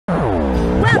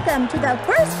Welcome to the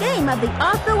first game of the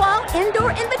Off-the-Wall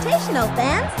Indoor Invitational,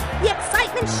 fans. The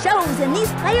excitement shows in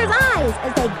these players' eyes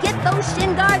as they get those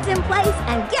shin guards in place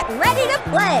and get ready to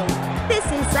play. This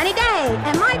is Sunny Day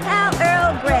and my pal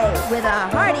Earl Grey with a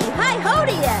hearty hi-ho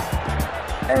to ya.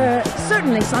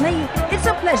 Certainly, Sonny. It's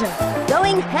a pleasure.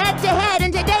 Going head-to-head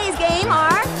in today's game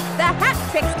are the Hat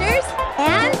Tricksters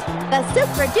and the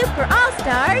Super Duper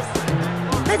All-Stars.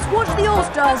 Let's watch the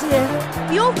All-Stars here.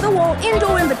 The Off-the-Wall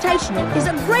Indoor Invitational is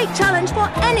a great challenge for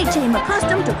any team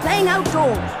accustomed to playing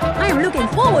outdoors. I am looking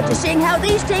forward to seeing how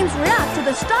these teams react to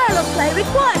the style of play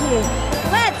required here.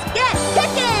 Let's get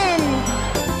kicking!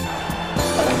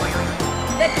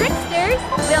 The Tricksters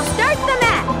will start the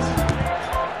match.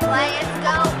 Let's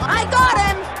go. I got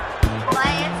him!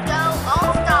 Let's go,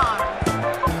 All-Stars.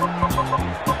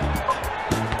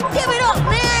 Give it up,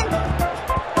 man!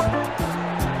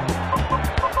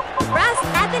 Rust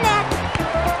at the net.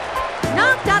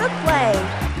 Knocked out of play.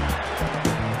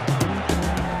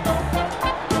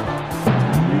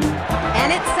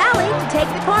 And it's Sally to take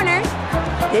the corner.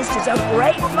 This is a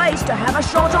great place to have a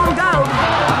shot on goal.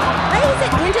 Plays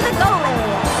it into the goal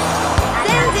area.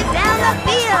 Sends it down the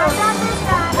field.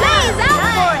 Plays out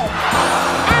for it.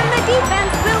 And the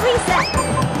defense will reset.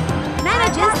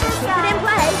 Manages to keep it in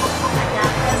play. I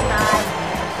got this guy.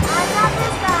 I got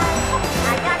this guy.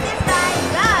 I got this guy.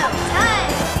 Go,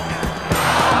 touch.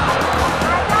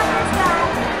 I got this guy.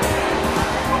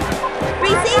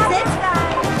 Receives it.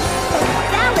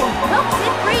 Sally pokes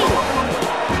it free.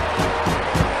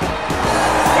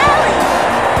 Sally!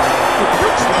 It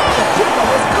looks like the keeper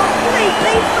was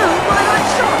completely fooled by that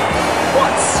shot.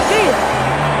 What skill!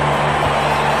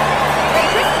 The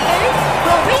Tricksters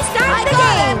will restart the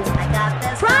game. I got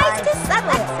this Tries guy. to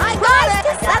settle it. I got Tries it.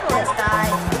 to I got settle this it. guy.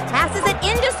 Passes it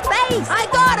into space. I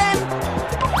got him.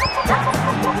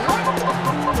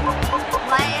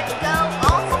 Let's go,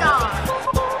 All-Stars.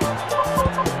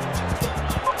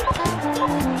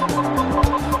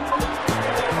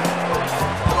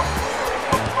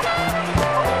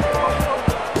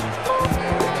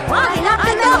 Walking up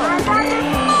the middle.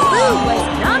 Blue was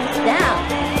knocked down.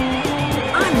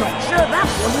 I'm not sure that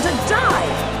wasn't a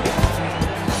dive.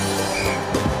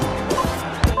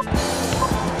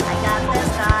 I got this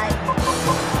guy.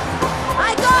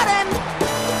 I got him.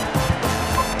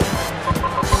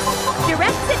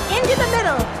 Directs it into the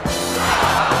middle.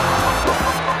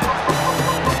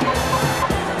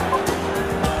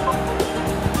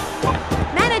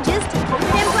 Manages to keep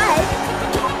it in play.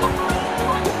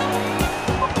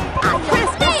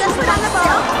 Crisp is put on the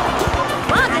ball.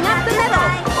 Walking up the middle.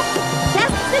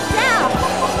 Tests it down.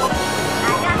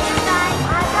 I got this guy.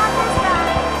 I got this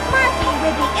guy. Marky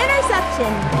with the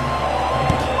interception.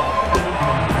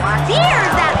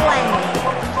 Steers that way.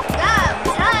 Go,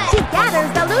 touch. She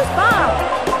gathers the loose ball.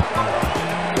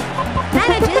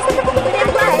 Manages to keep it in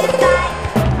play.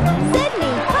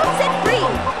 Sydney pokes it free.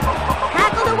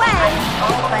 Tackled away.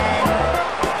 Open.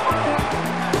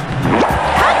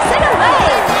 Pokes it away.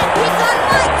 He's on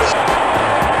my team.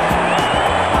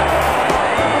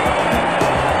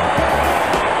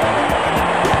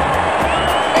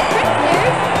 The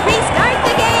Tricksters restart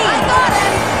the game. I got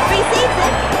him. Receives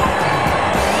it.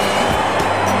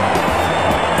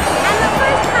 And the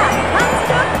first half comes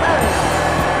to a close.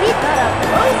 We've got a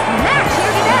close match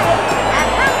here today. At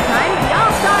halftime, the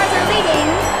All-Stars are leading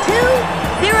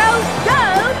 2-0. Go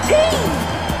team!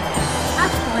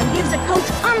 Halftime gives the coach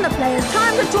and the players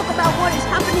time to talk about what is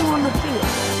happening on the field.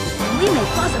 And we may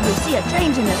possibly see a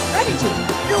change in the strategy.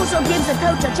 It also gives the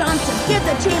coach a chance to give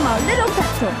the team a little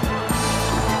pep talk.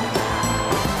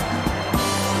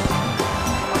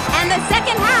 And the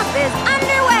second half is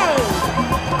underway.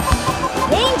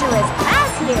 Dangerous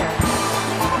pass here.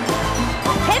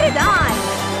 Hit it on.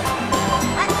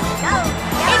 Let's go.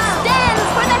 Extends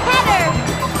for the header.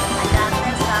 I got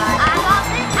this guy. I got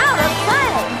this Out of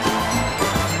play.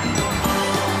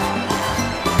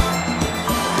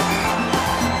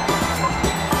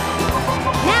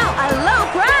 Now a low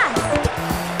cross.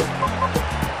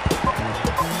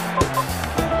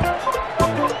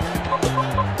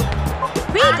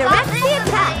 Redirects the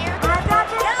attack. I got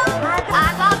this player. I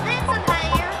got this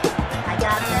player. I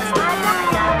got this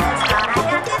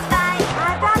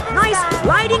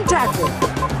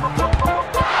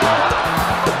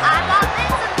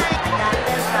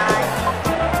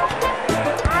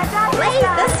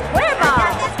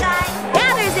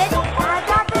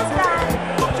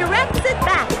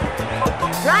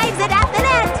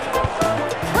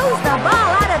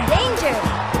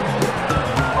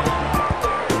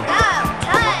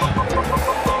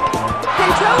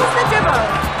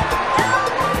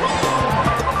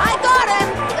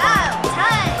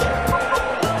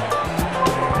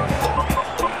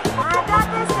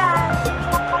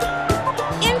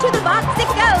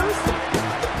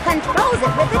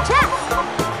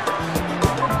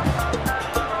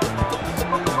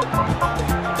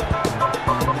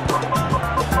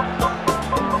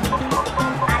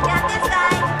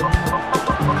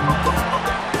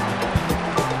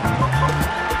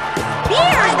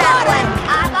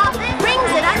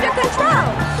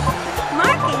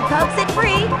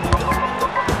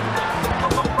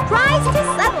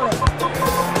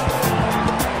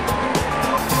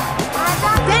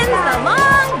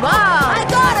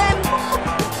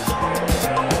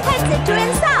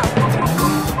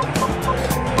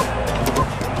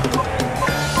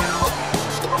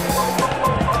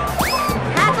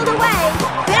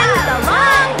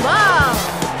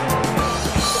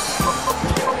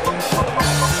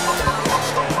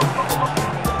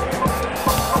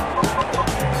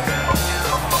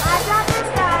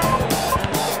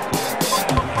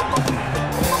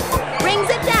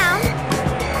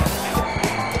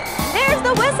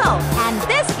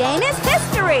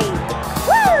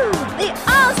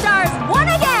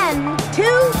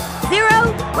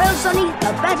Sonny,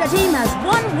 the better team has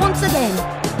won once again.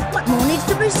 What more needs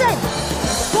to be said? The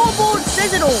scoreboard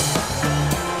says it all.